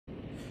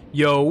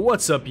Yo,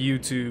 what's up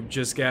YouTube?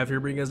 JustGav here,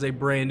 bringing us a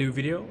brand new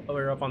video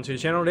over up onto the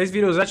channel. Today's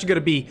video is actually going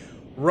to be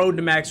Road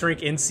to Max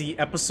Rank NC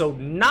Episode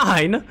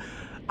 9.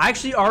 I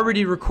actually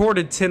already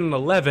recorded 10 and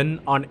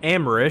 11 on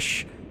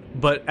Amerish,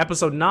 but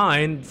Episode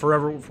 9,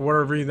 for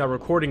whatever reason, that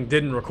recording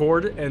didn't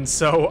record, and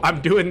so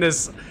I'm doing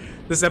this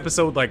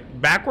episode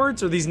like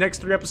backwards, or these next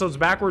 3 episodes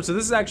backwards. So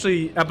this is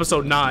actually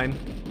Episode 9,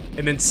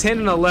 and then 10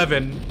 and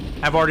 11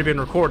 have already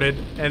been recorded,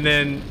 and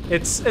then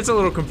it's a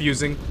little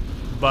confusing,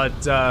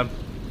 but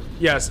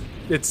yes,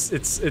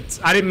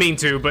 it's I didn't mean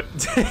to, but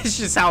it's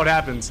just how it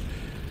happens.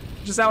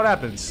 Just how it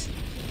happens.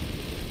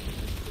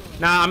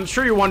 Now, I'm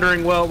sure you're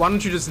wondering, well, why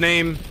don't you just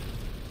name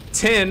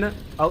 10,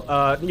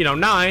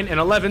 9 and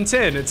 11,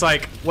 10? It's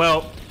like,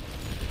 well,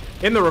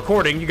 in the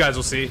recording, you guys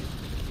will see,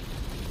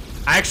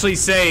 I actually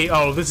say,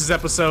 oh, this is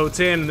episode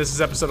 10 and this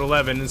is episode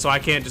 11, and so I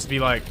can't just be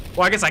like,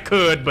 well, I guess I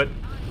could, but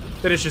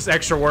then it's just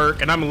extra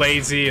work, and I'm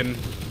lazy, and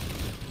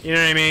you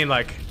know what I mean?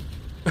 Like,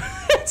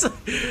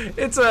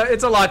 it's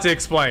a lot to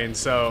explain,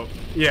 so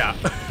yeah.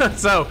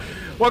 So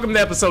welcome to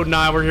episode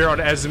 9. We're here on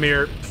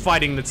Esmir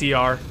fighting the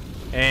TR,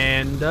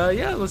 and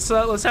yeah, let's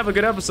have a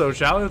good episode,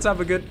 shall we? Let's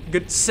have a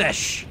good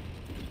sesh,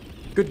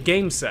 good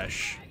game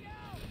sesh.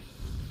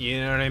 You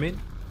know what I mean?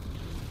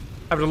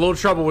 Having a little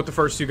trouble with the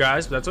first 2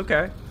 guys, but that's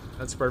okay.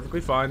 That's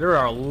perfectly fine. There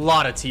are a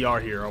lot of TR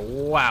here.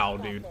 Wow,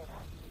 dude.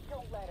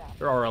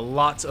 There are a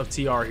lot of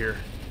TR here.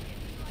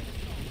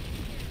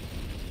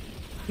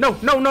 No,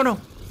 no, no,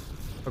 no.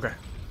 Okay.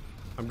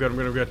 I'm good, I'm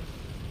good, I'm good.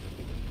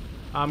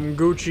 I'm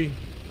Gucci.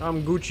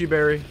 I'm Gucci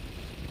Berry.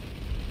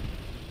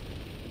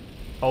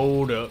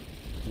 Hold up.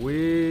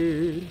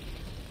 I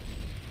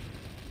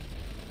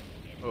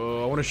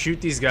want to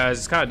shoot these guys.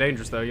 It's kind of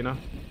dangerous though, you know?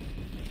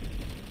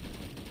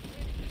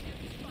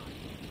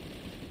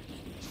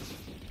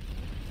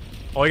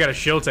 Oh, he got his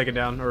shield taken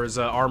down, or his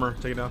armor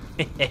taken down.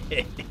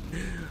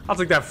 I'll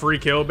take that free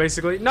kill,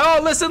 basically. No,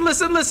 listen,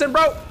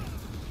 bro!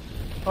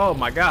 Oh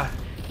my god.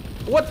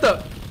 What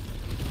the?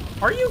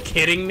 Are you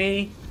kidding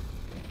me?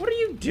 What are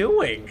you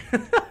doing?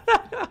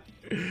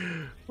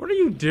 What are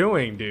you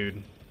doing,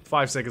 dude?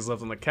 5 seconds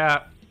left on the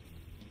cap.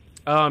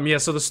 Yeah,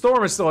 so the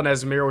storm is still in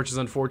Esmir, which is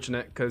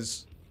unfortunate,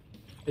 because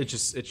it's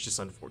just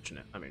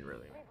unfortunate. I mean,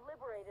 really.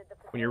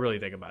 When you really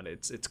think about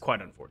it, it's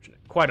quite unfortunate.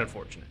 Quite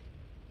unfortunate.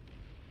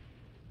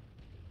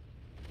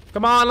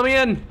 Come on, let me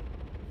in!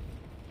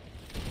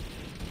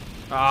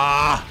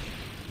 Ah!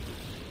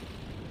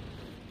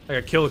 I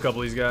gotta kill a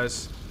couple of these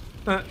guys.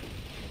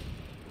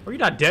 Are you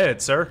not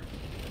dead, sir?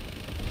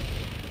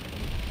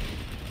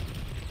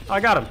 I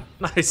got him.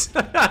 Nice.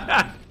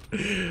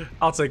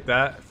 I'll take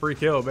that. Free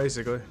kill,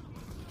 basically.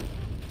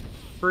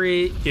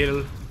 Free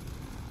kill.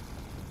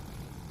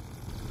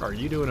 What are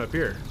you doing up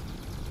here?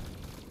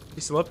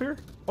 He's still up here?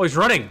 Oh, he's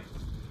running.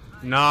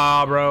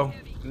 Nah, bro.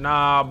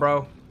 Nah,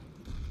 bro.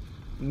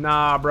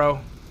 Nah, bro.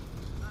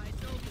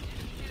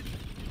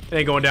 It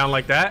ain't going down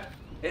like that.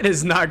 It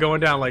is not going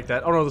down like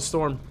that. Oh no, the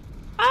storm.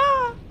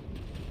 Ah!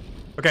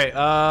 Okay,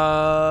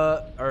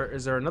 or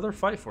is there another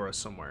fight for us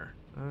somewhere?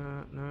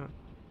 No.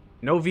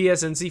 No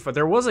VSNC fight.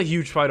 There was a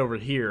huge fight over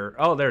here.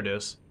 Oh, there it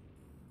is.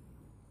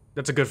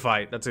 That's a good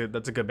fight. That's a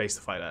good base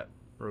to fight at.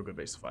 Real good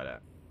base to fight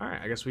at.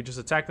 Alright, I guess we just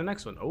attack the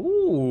next one.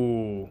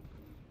 Ooh.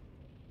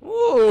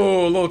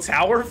 Ooh, a little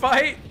tower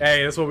fight?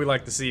 Hey, that's what we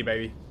like to see,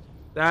 baby.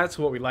 That's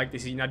what we like to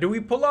see. Now, do we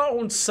pull our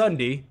own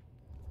Sunday?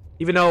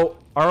 Even though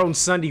our own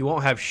Sunday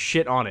won't have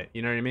shit on it,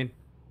 you know what I mean?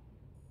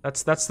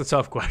 That's the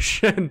tough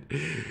question.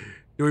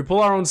 Do we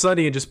pull our own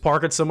Sunday and just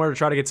park it somewhere to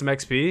try to get some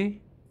XP?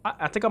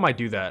 I think I might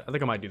do that. I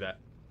think I might do that.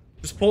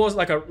 Just pull us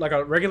like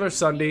a regular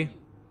Sunday,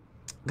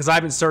 because I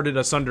haven't started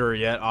a Sunderer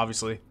yet.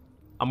 Obviously,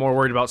 I'm more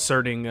worried about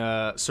starting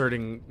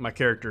my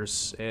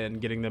characters and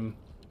getting them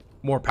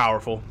more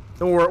powerful.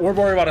 Then we're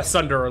worried about a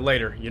Sunderer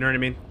later. You know what I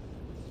mean?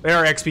 They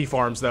are XP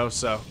farms though,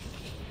 so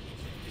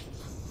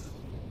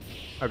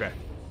okay.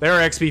 They are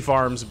XP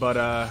farms, but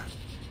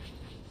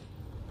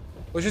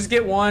let's just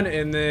get one,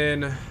 and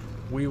then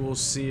we will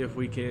see if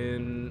we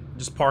can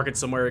just park it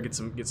somewhere and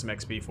get some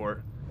XP for it.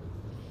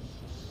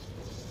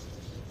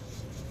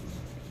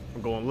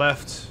 I'm going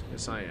left.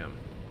 Yes, I am.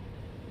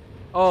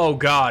 Oh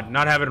god,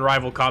 not having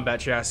rival combat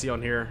chassis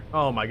on here.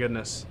 Oh my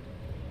goodness.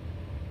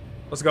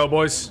 Let's go,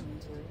 boys.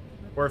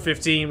 We're at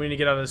 15. We need to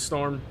get out of this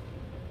storm.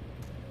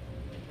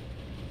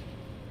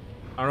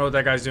 I don't know what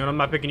that guy's doing. I'm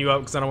not picking you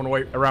up because I don't want to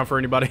wait around for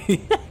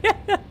anybody.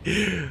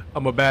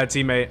 I'm a bad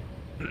teammate.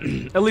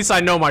 At least I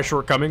know my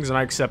shortcomings and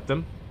I accept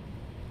them.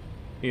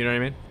 You know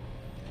what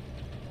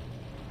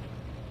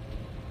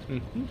I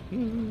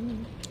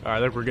mean? Alright, I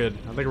think we're good.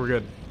 I think we're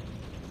good.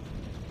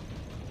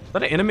 Is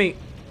that an enemy?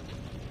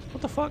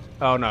 What the fuck?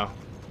 Oh no.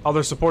 Oh,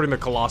 they're supporting the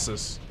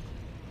Colossus.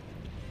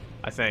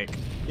 I think.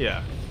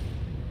 Yeah.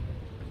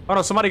 Oh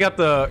no, somebody got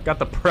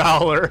the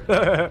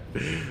Prowler.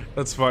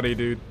 That's funny,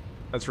 dude.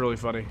 That's really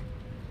funny.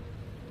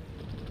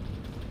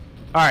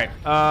 Alright,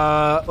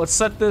 let's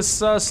set this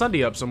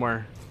Sunday up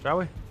somewhere, shall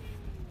we?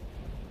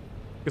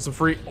 Get some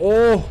free.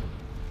 Oh!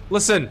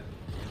 Listen!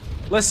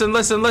 Listen,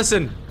 listen,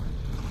 listen!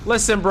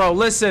 Listen, bro,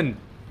 listen!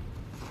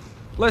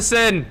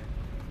 Listen!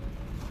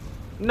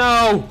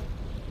 No!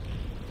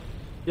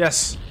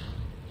 Yes.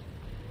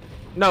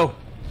 No.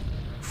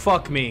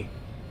 Fuck me.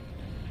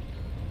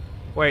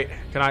 Wait,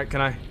 can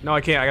I? No,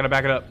 I can't. I gotta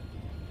back it up.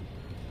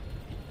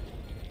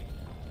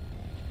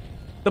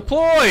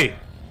 Deploy!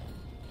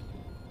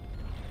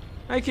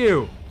 Thank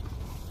you.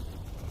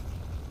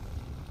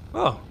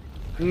 Oh.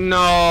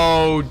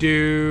 No,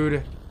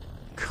 dude.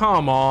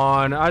 Come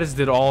on. I just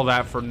did all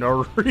that for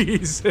no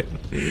reason.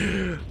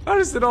 I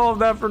just did all of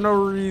that for no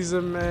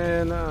reason,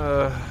 man.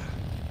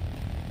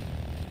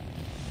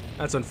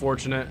 That's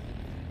unfortunate.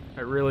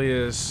 It really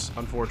is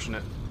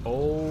unfortunate.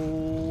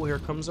 Oh, here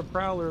comes a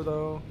prowler,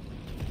 though.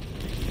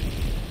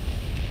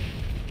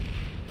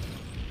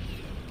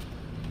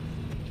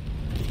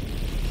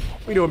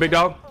 What you doing, big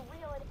dog?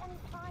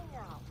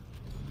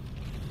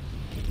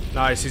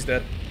 Nice, he's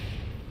dead.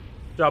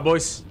 Good job,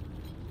 boys.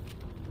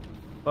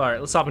 Alright,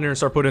 let's hop in here and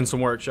start putting in some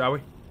work, shall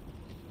we?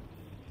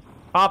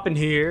 Hop in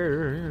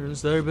here and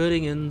start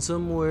putting in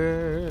some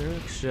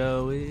work,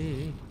 shall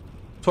we?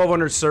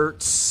 1,200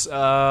 certs.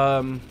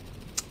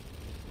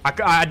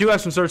 I do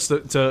have some certs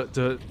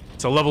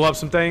to level up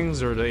some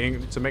things or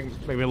to make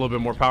me a little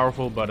bit more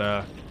powerful, but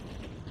I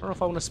don't know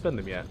if I want to spend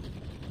them yet.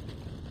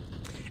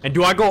 And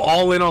do I go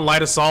all in on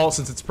light assault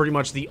since it's pretty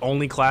much the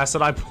only class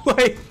that I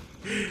play?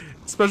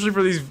 especially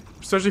for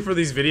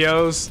these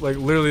videos, like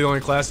literally the only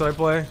class that I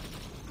play.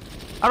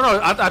 I don't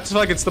know. I feel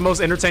like it's the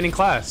most entertaining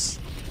class,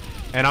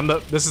 and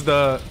this is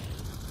the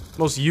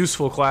most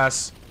useful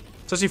class,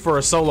 especially for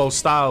a solo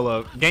style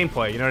of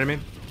gameplay. You know what I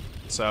mean?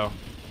 So,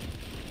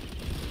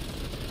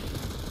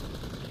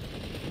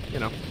 you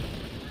know,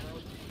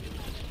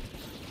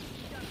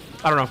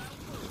 I don't know.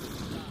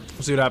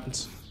 We'll see what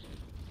happens.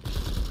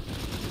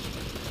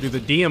 Do the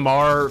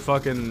DMR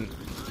fucking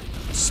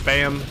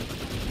spam.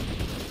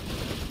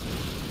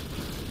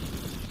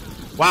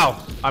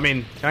 Wow. I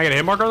mean, can I get a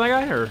hit marker on that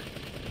guy, or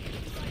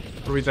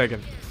what are we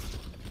thinking?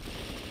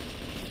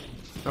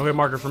 No hit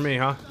marker for me,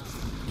 huh?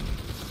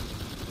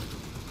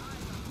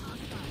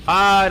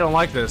 I don't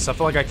like this. I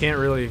feel like I can't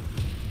really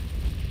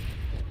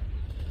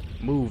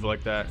move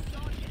like that.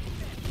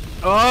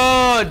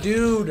 Oh,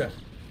 dude.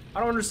 I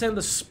don't understand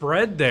the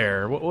spread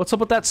there. What's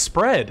up with that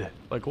spread?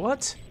 Like,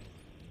 what?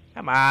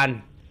 Come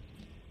on.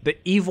 The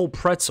evil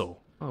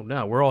pretzel. Oh,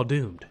 no. We're all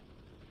doomed.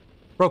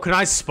 Bro, can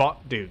I spawn?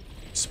 Dude,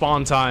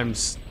 spawn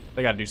times.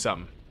 They gotta do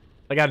something.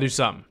 They gotta do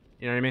something.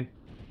 You know what I mean?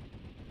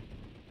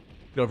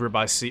 Get over here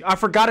by C. I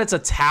forgot it's a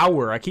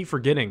tower. I keep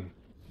forgetting.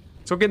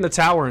 Let's go get in the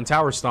tower and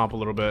tower stomp a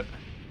little bit.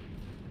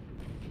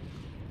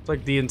 It's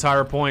like the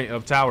entire point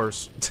of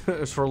towers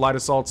is for light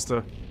assaults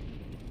to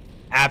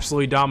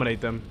absolutely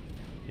dominate them.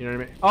 You know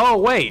what I mean? Oh,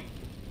 wait.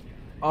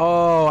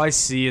 Oh, I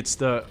see.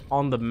 It's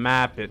on the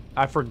map.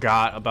 I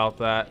forgot about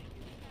that.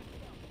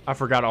 I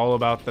forgot all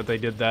about that they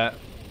did that.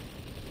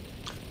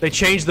 They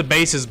changed the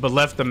bases but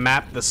left the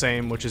map the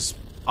same, which is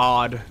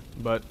odd,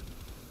 but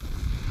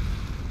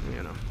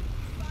you know.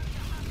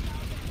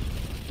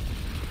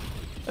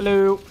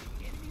 Hello.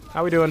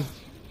 How we doing?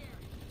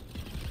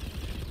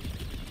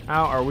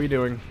 How are we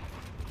doing?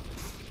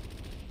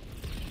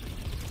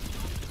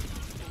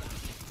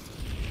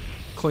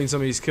 Clean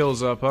some of these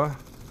kills up, huh?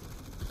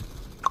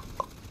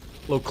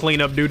 Little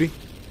cleanup duty.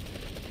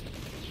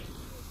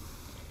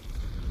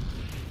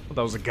 Oh,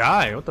 that was a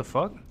guy. What the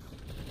fuck?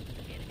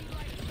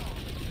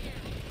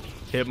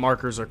 Hit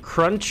markers are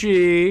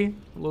crunchy.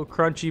 A little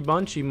crunchy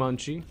bunchy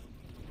munchy.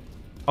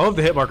 I love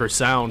the hit marker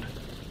sound.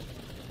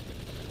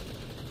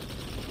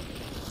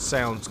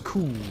 Sounds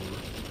cool.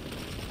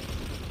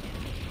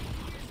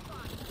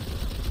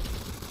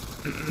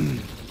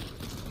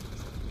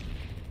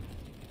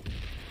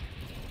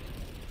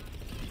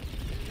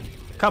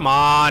 Come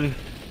on.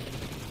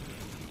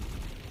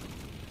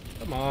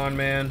 Come on,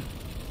 man.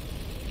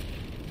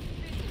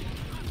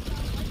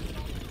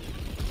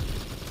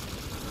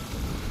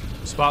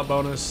 Spot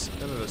bonus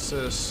and an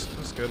assist.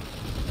 That's good.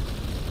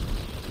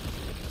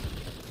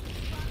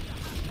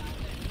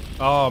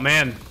 Oh,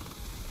 man.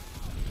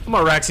 I'm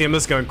gonna Raxium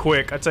this gun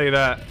quick. I tell you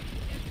that.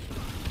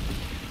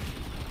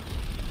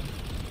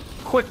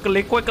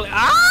 Quickly, quickly.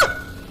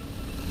 Ah!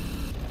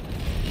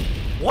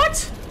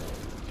 What?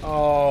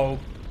 Oh.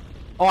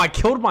 Oh, I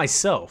killed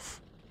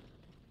myself.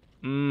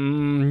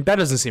 That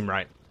doesn't seem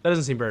right. That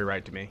doesn't seem very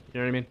right to me. You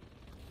know what I mean?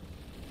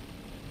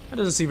 That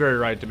doesn't seem very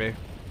right to me.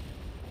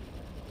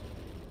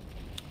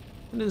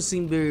 That doesn't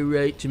seem very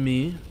right to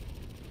me.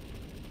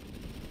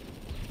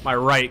 My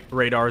right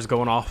radar is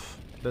going off.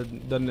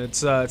 Then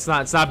it's not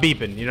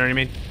beeping. You know what I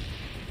mean?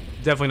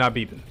 Definitely not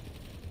beeping.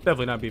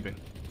 Definitely not beeping.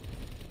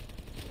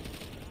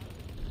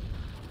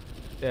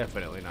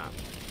 Definitely not.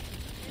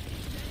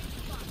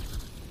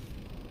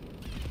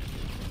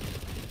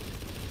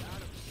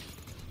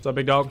 What's up,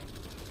 big dog?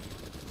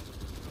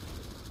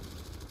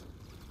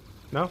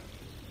 No?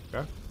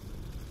 Okay.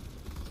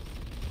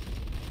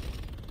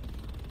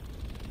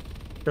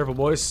 Careful,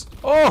 boys.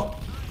 Oh!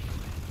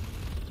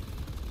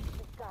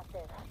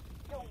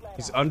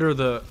 He's under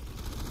the...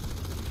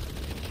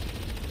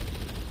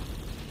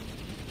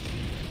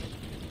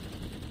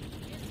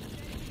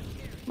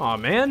 Aw,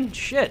 man.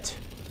 Shit.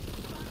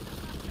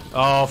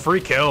 Oh,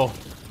 free kill.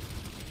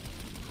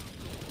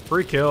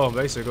 Free kill,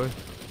 basically.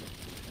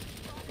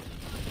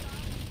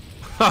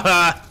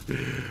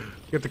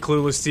 Get the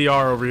clueless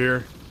TR over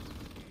here.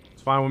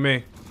 It's fine with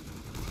me.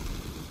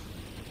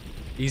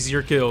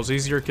 Easier kills,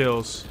 easier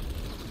kills.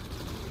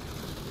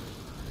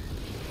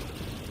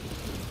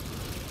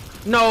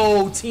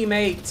 No,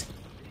 teammate.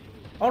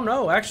 Oh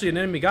no, actually an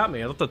enemy got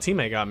me. I thought the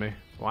teammate got me.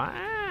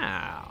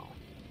 Wow.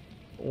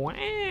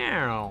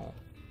 Wow.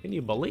 Can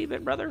you believe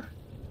it, brother?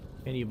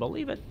 Can you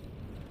believe it?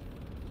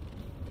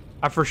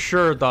 I for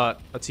sure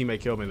thought a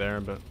teammate killed me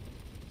there, but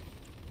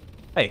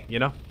hey, you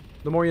know,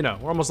 the more you know.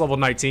 We're almost level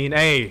 19.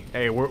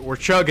 Hey, we're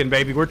chugging,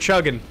 baby. We're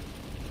chugging.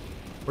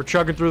 We're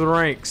chugging through the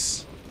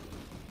ranks.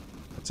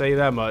 I'll tell you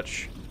that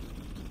much.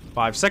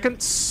 5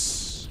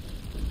 seconds.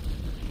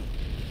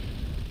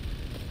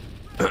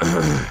 We've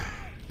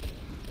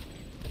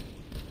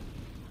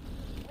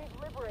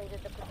liberated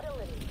the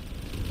facility.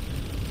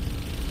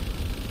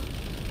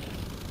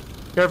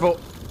 Careful.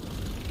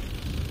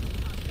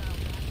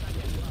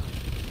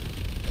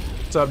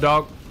 What's up,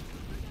 dog?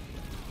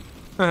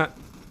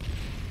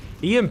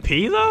 EMP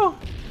though?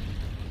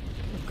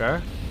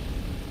 Okay.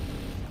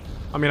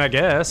 I mean, I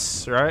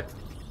guess, right?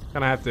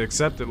 Kinda have to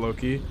accept it,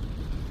 low-key.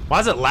 Why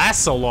does it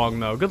last so long,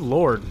 though? Good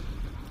lord.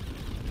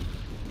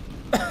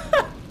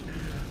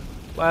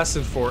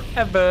 Lasted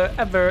forever,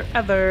 ever,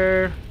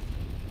 ever.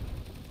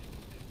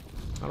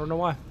 I don't know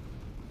why.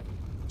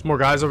 There's more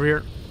guys over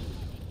here.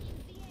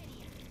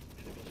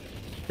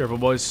 Careful,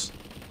 boys.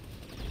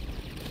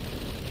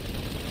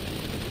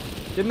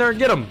 Get in there and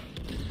get them.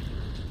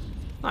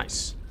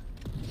 Nice.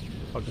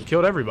 Fucking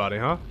killed everybody,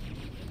 huh?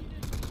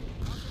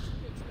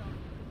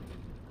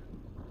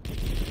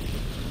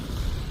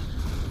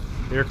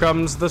 Here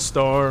comes the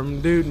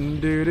storm,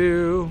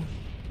 doo-doo-doo-doo.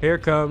 Here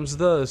comes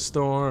the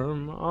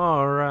storm,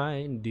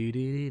 alright,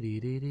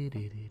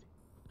 doo-doo-doo-doo-doo-doo.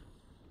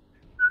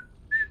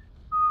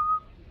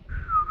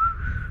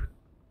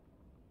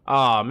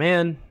 Aw,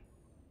 man.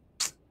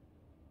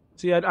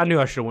 See, I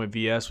knew I should have went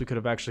VS. We could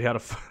have actually had a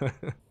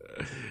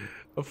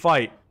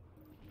fight.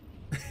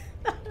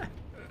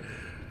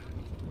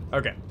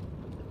 Okay.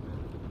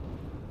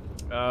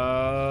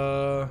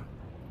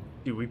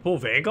 Do we pull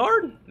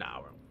Vanguard? Nah,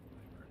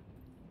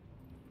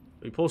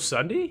 we pull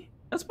Sunday?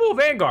 Let's pull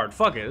Vanguard.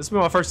 Fuck it. This will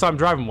be my first time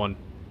driving one.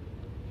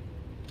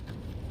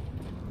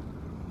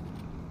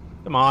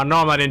 Come on. No,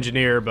 I'm not an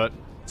engineer, but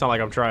it's not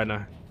like I'm trying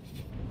to.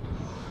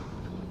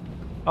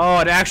 Oh,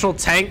 an actual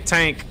tank.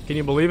 Can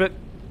you believe it?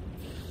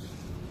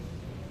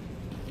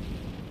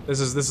 This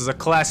is a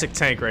classic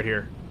tank right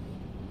here.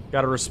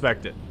 Gotta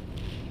respect it.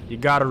 You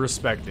gotta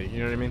respect it. You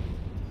know what I mean?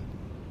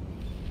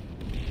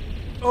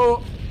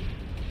 Oh.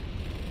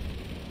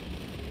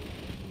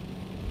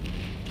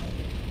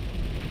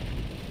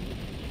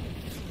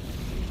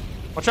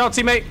 Watch out,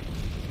 teammate.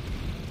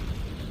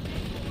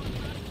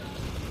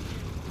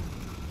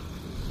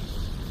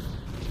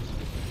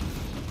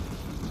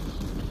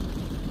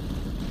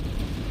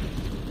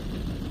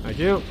 Thank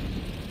you.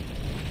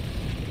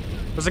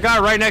 There's a guy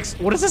right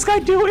next. What is this guy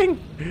doing?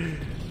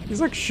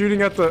 He's like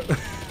shooting at the.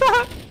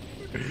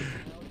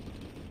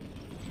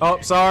 Oh,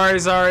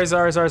 sorry.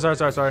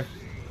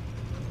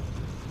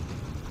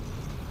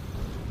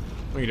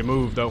 We need to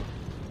move though.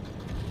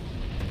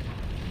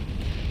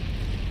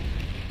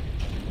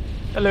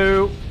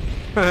 Hello.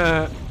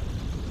 There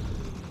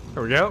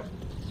we go.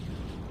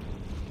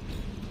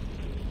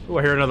 Oh,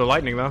 I hear another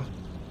lightning though.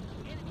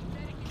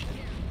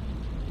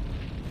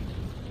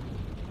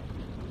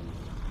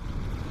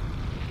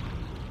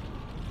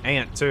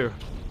 Ant too.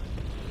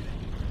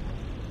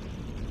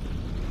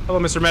 Hello,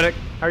 Mr. Medic.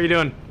 How are you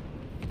doing?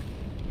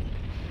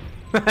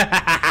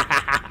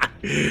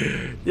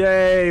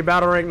 Yay,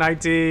 battle rank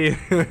 19.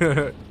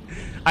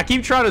 I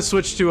keep trying to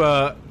switch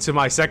to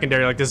my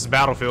secondary, like this is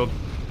Battlefield.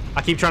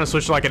 I keep trying to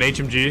switch to like an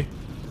HMG.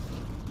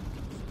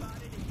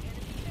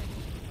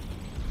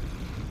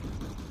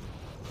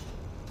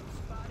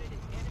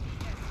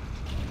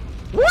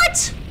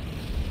 What?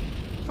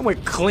 I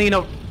went clean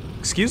up.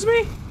 Excuse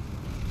me?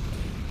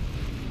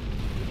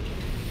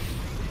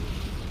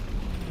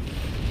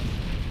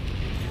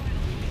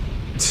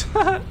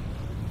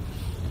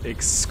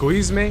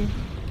 Squeeze me?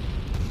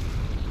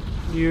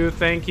 You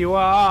think you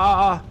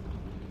are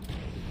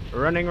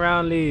running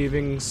around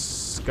leaving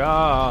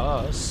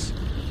scars.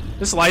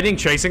 This lightning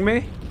chasing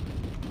me?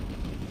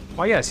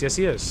 Why, yes,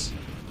 he is.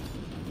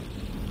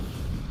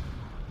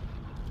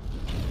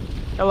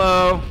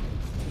 Hello.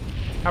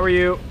 How are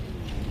you?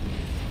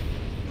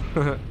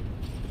 I'm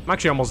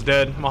actually almost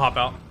dead. I'm gonna hop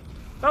out.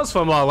 That was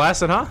fun while it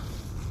lasted, huh?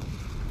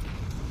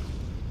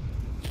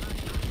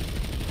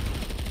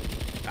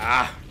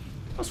 Ah.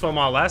 That was fun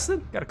while it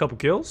lasted. Got a couple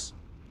kills.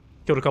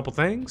 Killed a couple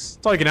things.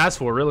 That's all you can ask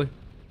for, really.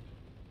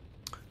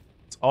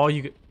 It's all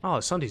you get. Oh,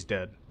 Sunday's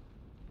dead.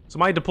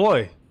 Somebody deploy.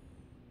 You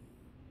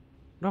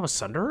don't have a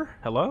Sunderer?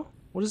 Hello?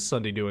 What is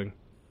Sunday doing?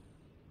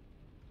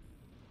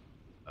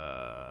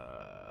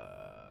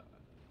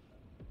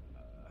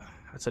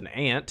 That's an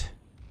ant.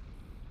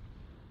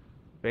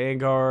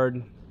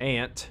 Vanguard,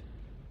 ant.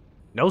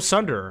 No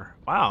Sunderer.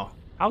 Wow.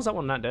 How's that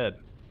one not dead?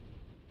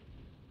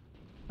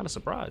 Kind of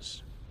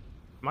surprised.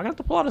 Am I gonna have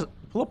to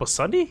pull up a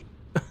Sunday?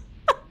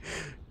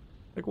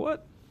 Like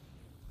what?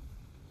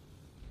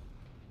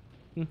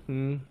 Yes,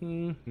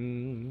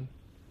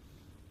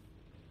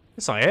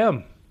 I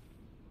am.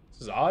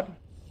 This is odd.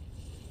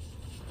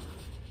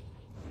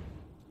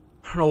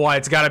 I don't know why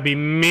it's gotta be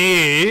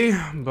me,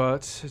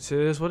 but it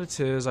is what it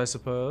is, I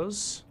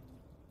suppose.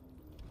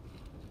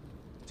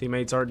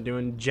 Teammates aren't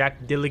doing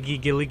jack dilligy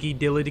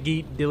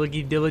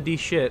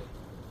shit.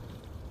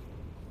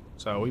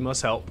 So we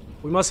must help.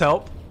 We must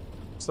help.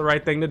 It's the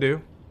right thing to do.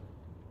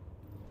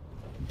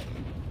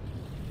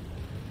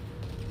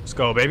 Let's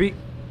go, baby.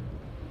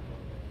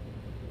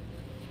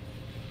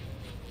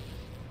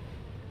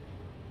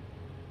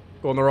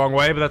 Going the wrong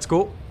way, but that's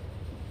cool.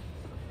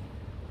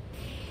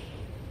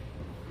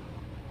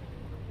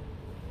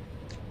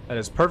 That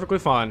is perfectly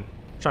fine.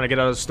 Trying to get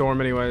out of the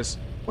storm anyways.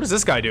 What is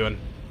this guy doing?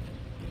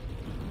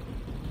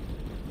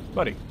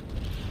 Buddy.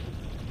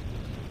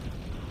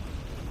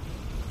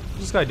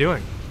 What's this guy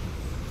doing?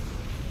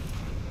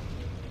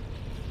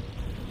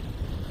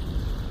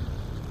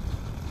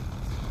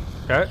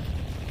 Okay.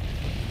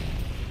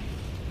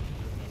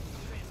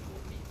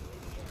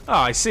 Oh,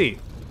 I see.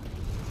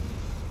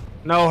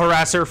 No,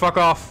 harasser, fuck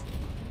off.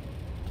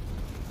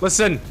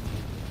 Listen.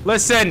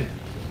 Listen.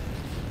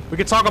 We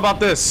can talk about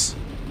this.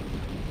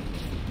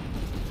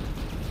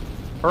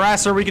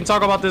 Harasser, we can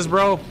talk about this,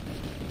 bro.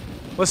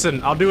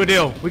 Listen, I'll do a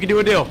deal. We can do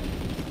a deal.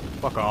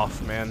 Fuck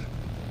off, man.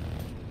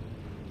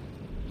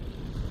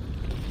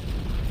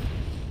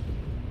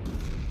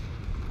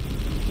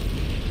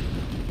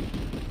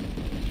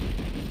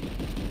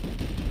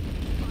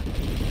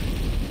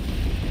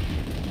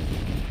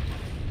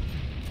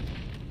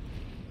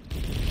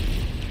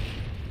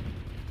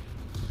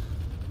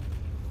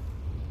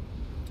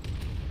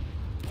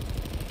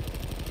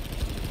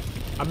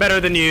 I'm better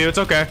than you. It's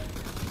okay.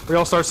 We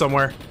all start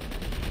somewhere.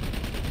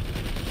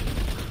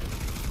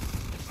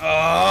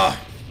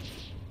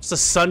 It's a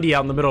Sunday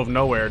out in the middle of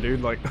nowhere,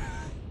 dude. Like,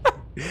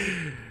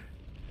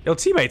 yo,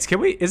 teammates, can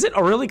we? Is it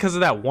really because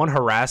of that one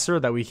harasser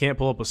that we can't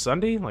pull up a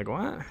Sunday? Like,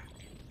 what?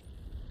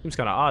 Seems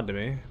kind of odd to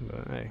me,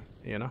 but hey,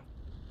 you know.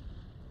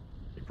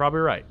 You're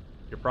probably right.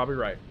 You're probably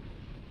right.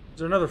 Is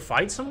there another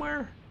fight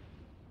somewhere?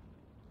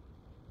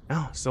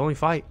 No, it's the only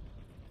fight.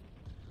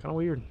 Kind of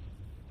weird.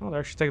 Oh,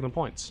 they're actually taking the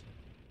points.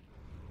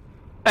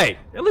 Hey,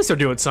 at least they're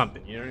doing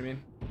something, you know what I mean?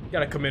 You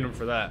gotta commend them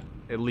for that,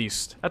 at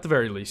least. At the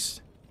very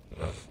least.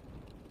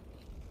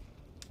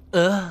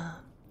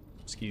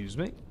 Excuse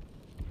me.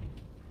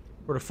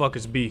 Where the fuck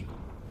is B?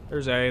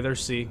 There's A,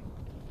 there's C.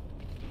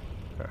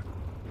 Okay.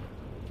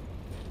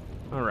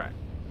 Alright.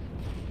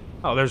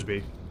 Oh, there's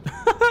B.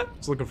 I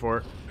was looking for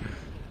it.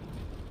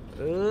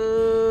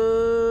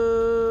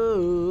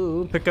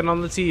 Picking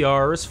on the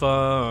TR is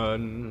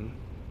fun.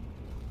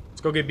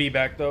 Let's go get B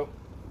back, though.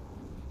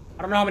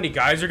 I don't know how many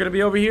guys are gonna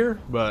be over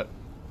here, but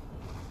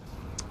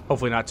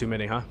hopefully not too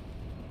many, huh?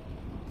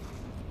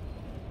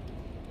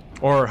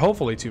 Or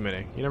hopefully too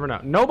many. You never know.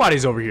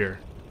 Nobody's over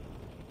here.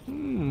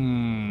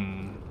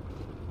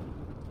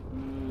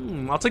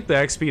 I'll take the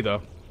XP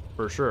though.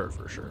 For sure,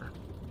 for sure.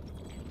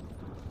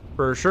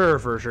 For sure,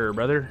 for sure,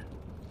 brother.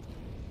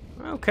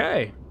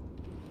 Okay.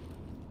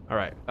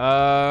 Alright.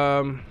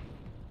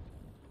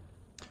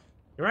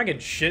 You're not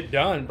getting shit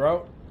done,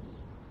 bro.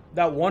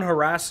 That one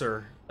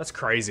harasser. That's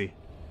crazy.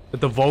 That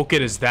the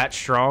Vulcan is that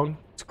strong.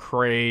 It's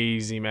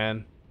crazy,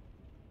 man.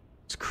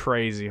 It's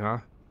crazy, huh?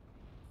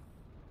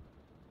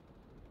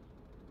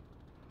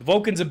 The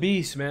Vulcan's a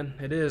beast, man.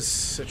 It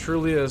is. It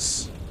truly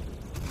is.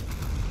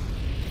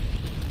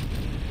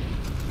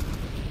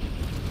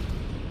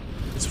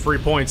 It's free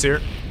points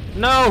here.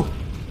 No!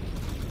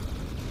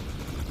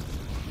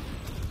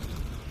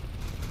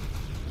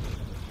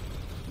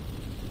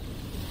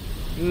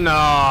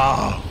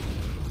 No!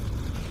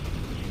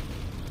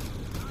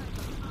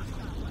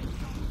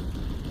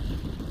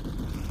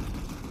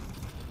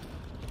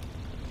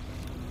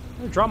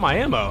 I dropped my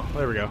ammo.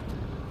 There we go.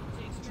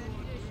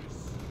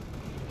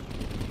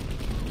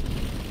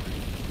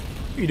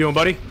 What you doing,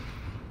 buddy? I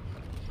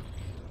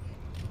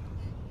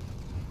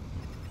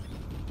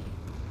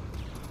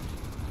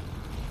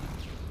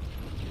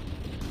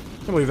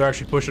can't believe they're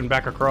actually pushing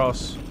back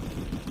across.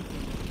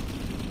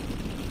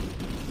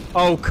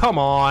 Oh, come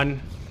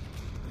on.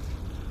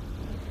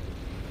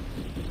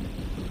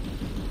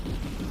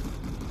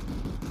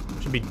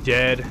 Should be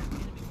dead.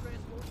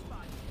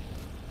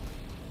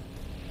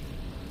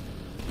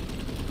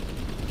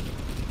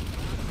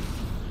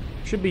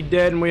 Should be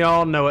dead, and we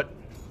all know it.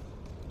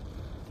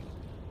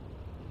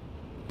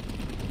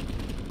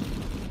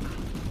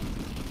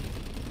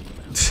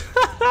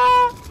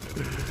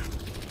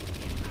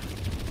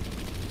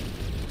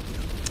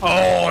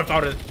 Oh, I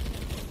found it.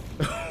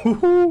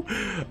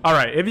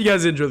 Alright, if you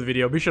guys enjoyed the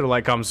video, be sure to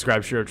like, comment,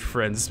 subscribe, share it with your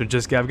friends. It's been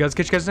JustGav, guys.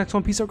 Catch you guys next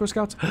one. Peace out, Girl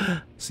Scouts.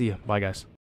 See ya. Bye, guys.